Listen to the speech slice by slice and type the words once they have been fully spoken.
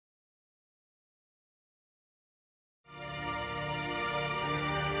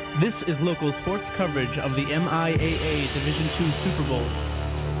This is local sports coverage of the MIAA Division II Super Bowl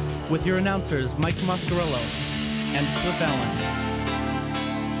with your announcers Mike Moscariello and Cliff Allen.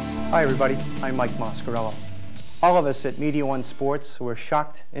 Hi everybody, I'm Mike Moscariello. All of us at Media One Sports were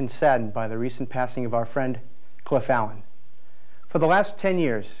shocked and saddened by the recent passing of our friend Cliff Allen. For the last 10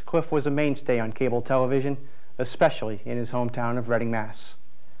 years, Cliff was a mainstay on cable television, especially in his hometown of Reading, Mass.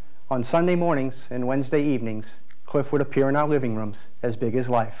 On Sunday mornings and Wednesday evenings, Cliff would appear in our living rooms as big as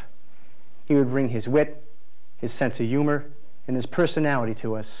life. He would bring his wit, his sense of humor, and his personality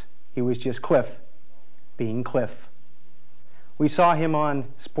to us. He was just Cliff, being Cliff. We saw him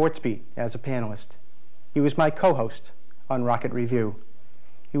on Sports Beat as a panelist. He was my co-host on Rocket Review.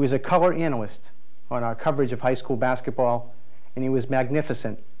 He was a color analyst on our coverage of high school basketball, and he was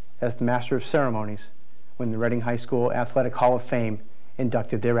magnificent as the Master of Ceremonies when the Reading High School Athletic Hall of Fame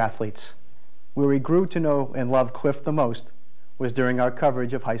inducted their athletes. Where we grew to know and love Cliff the most was during our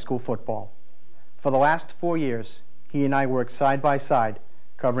coverage of high school football. For the last 4 years, he and I worked side by side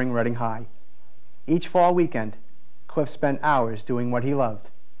covering Reading High. Each fall weekend, Cliff spent hours doing what he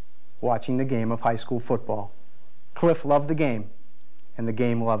loved, watching the game of high school football. Cliff loved the game, and the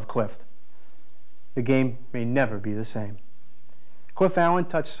game loved Cliff. The game may never be the same. Cliff Allen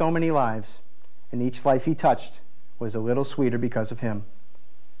touched so many lives, and each life he touched was a little sweeter because of him.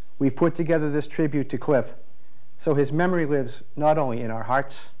 We've put together this tribute to Cliff so his memory lives not only in our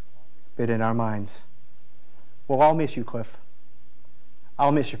hearts, but in our minds. We'll all miss you, Cliff.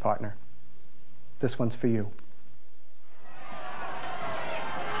 I'll miss your partner. This one's for you.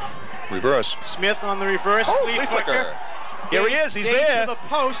 Reverse. Smith on the reverse. Oh, flea flicker. Here he is. He's there. To the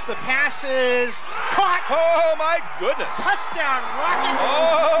post. The pass is caught. Oh, my goodness. Touchdown, Rockets.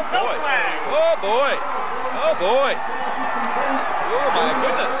 Oh, No boy. flags. Oh, boy. Oh, boy. Oh, my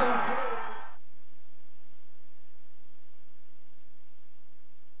goodness.